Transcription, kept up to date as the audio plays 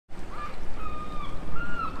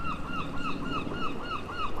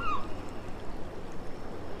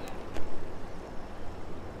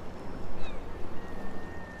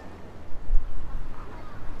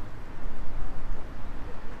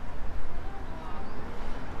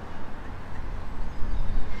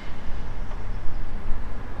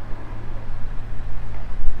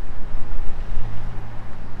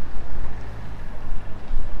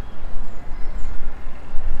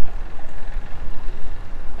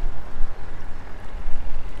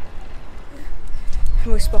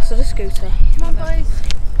And we spotted a scooter. Come on, boys.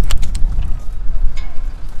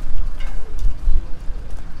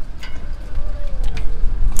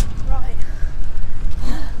 Right.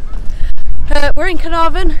 We're in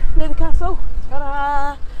Caernarfon, near the castle.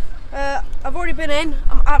 I've already been in.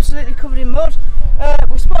 I'm absolutely covered in mud.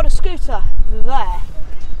 We spotted a scooter there.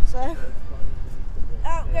 So,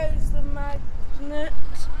 out goes the magnet.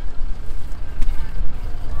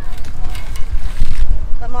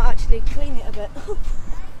 That might actually clean it a bit.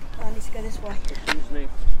 I need to go this way. Excuse me,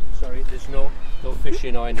 sorry, there's no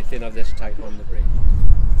fishing or anything of this type on the bridge.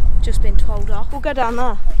 Just been told off. We'll go down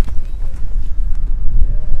there.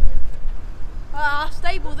 Ah,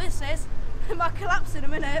 stable this is. It might collapse in a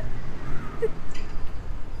minute.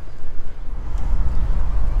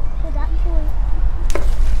 I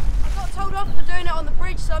got told off for doing it on the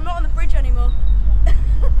bridge, so I'm not on the bridge anymore.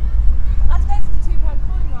 I'd go for the £2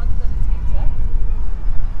 coin rather than the scooter.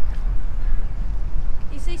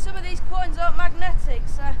 You see, some of these coins aren't magnetic,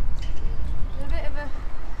 so there's a bit of a...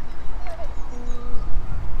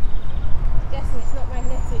 Guessing it's not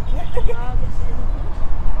magnetic. No, I guess it isn't.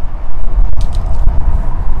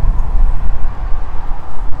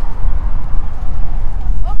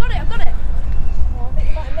 Oh, I've got it! Oh, I think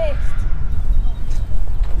you might have missed.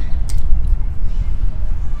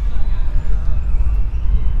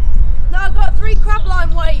 No, I've got 3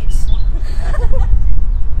 crabline weights. Get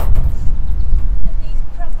these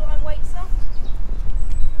crabline weights on.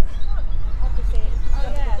 Obviously, it's Oh,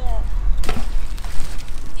 yeah.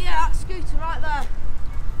 Yeah, that scooter right there.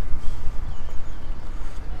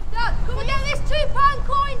 Dad, come and get this £2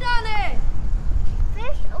 coin down here.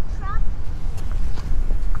 Fish or crab?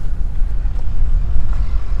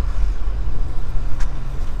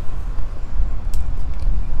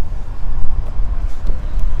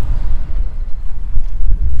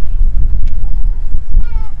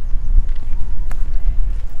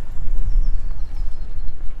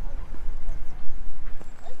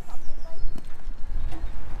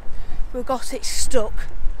 We've got it stuck.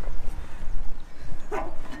 I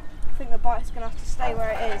think the bike's going to have to stay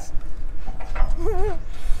where it is. Oh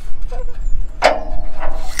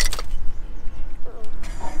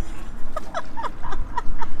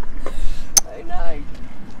no.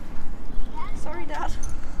 Sorry, Dad.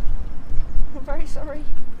 I'm very sorry.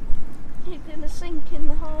 You're going to sink in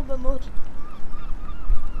the harbour mud.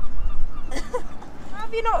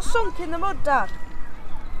 Have you not sunk in the mud, Dad?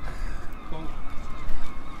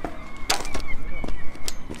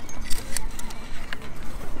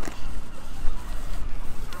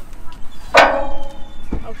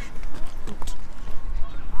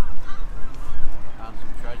 Found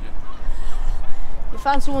some treasure. You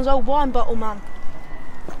found someone's old wine bottle, man.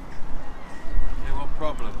 Yeah, what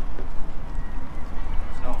problem?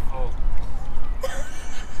 It's not full.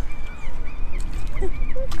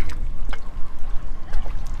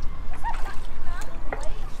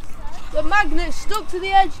 The magnet's stuck to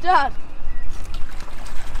the edge, Dad.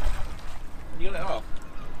 Can you let it off?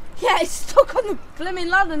 Yeah, it's stuck on the blimmin'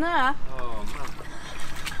 ladder now. Oh man.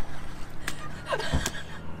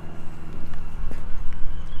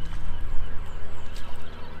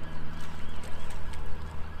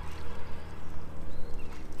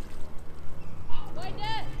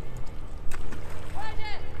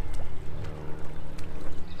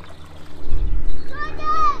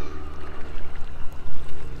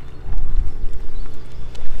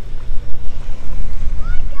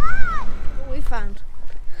 What we found?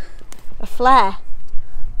 A flare.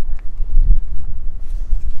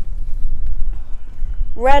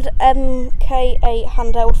 Red MK8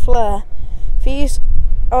 handheld flare. For use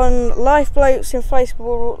on lifeboats,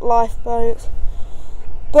 inflatable lifeboats.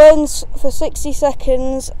 Burns for 60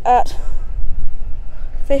 seconds at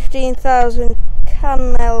 15,000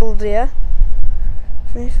 caneldia.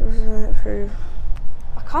 I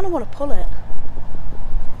kind of want to pull it.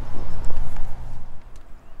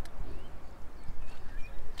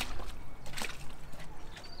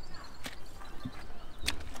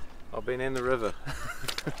 I've been in the river.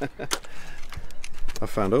 I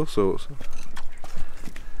found all sorts.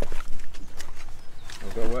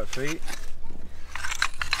 I've got wet feet.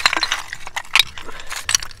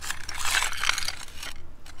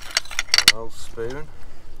 An old spoon.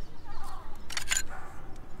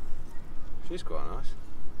 She's quite nice.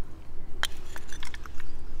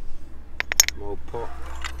 Some old pot.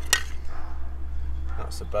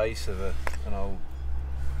 That's the base of an old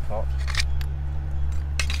pot.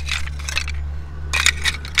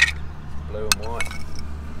 Blue and white.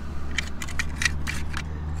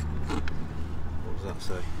 What does that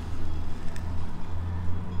say?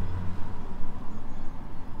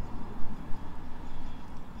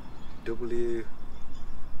 W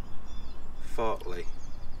Fartley.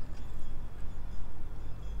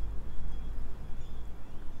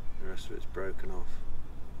 The rest of it's broken off.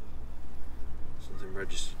 Something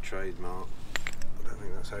registered trademark. I don't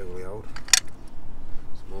think that's overly old.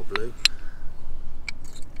 Some more blue.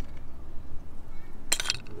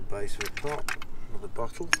 At the base of the pot, another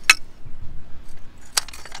bottle.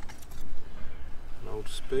 An old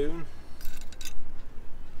spoon.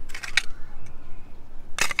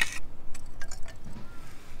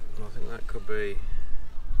 I think that could be,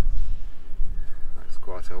 that's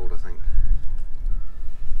quite old I think.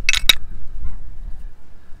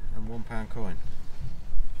 And £1 coin.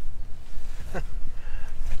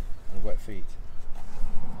 And wet feet.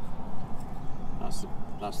 That's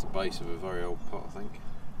the base of a very old pot I think.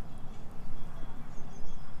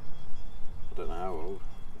 I don't know how old,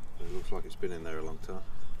 but it looks like it's been in there a long time.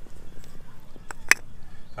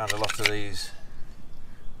 Found a lot of these.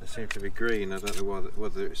 They seem to be green. I don't know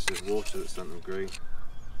whether it's the water that's done them green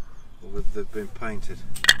or whether they've been painted.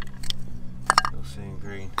 Still seeing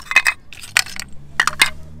green.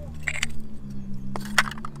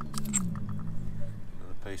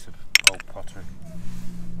 Another piece of old pottery.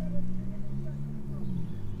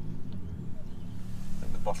 I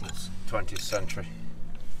think the bottle's 20th century.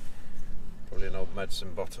 Probably an old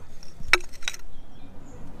medicine bottle.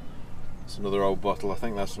 It's another old bottle. I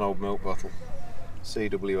think that's an old milk bottle.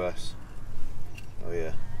 CWS. Oh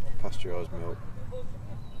yeah, pasteurised milk.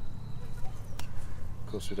 Of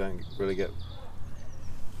course we don't really get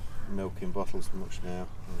milk in bottles much now,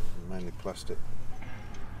 mainly plastic.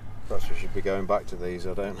 Perhaps we should be going back to these,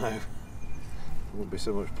 I don't know. There wouldn't be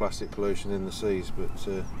so much plastic pollution in the seas, but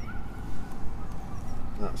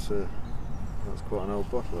that's quite an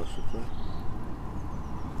old bottle I should say.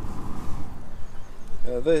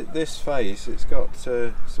 This face, it's got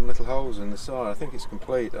some little holes in the side. I think it's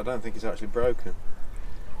complete. I don't think it's actually broken.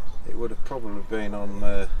 It would have probably been on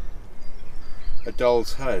a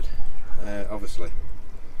doll's head, obviously,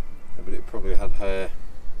 but it probably had hair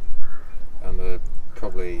and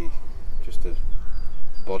probably just a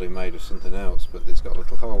body made of something else, but it's got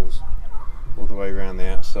little holes all the way around the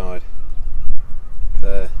outside.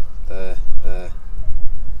 There, there, there,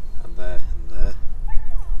 and there, and there.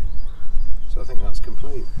 So I think that's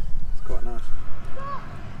complete. It's quite nice.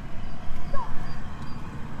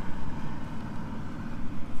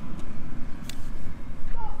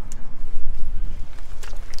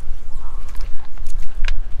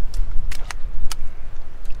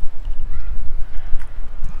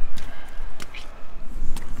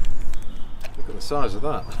 Look at the size of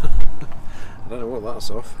that. I don't know what that's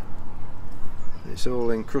off. It's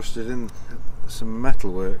all encrusted in some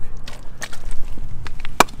metalwork.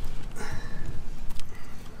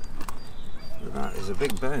 That is a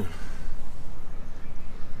big bone.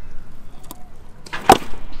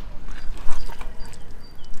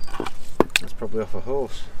 That's probably off a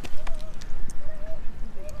horse.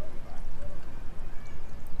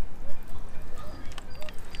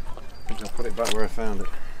 I think I'll put it back where I found it.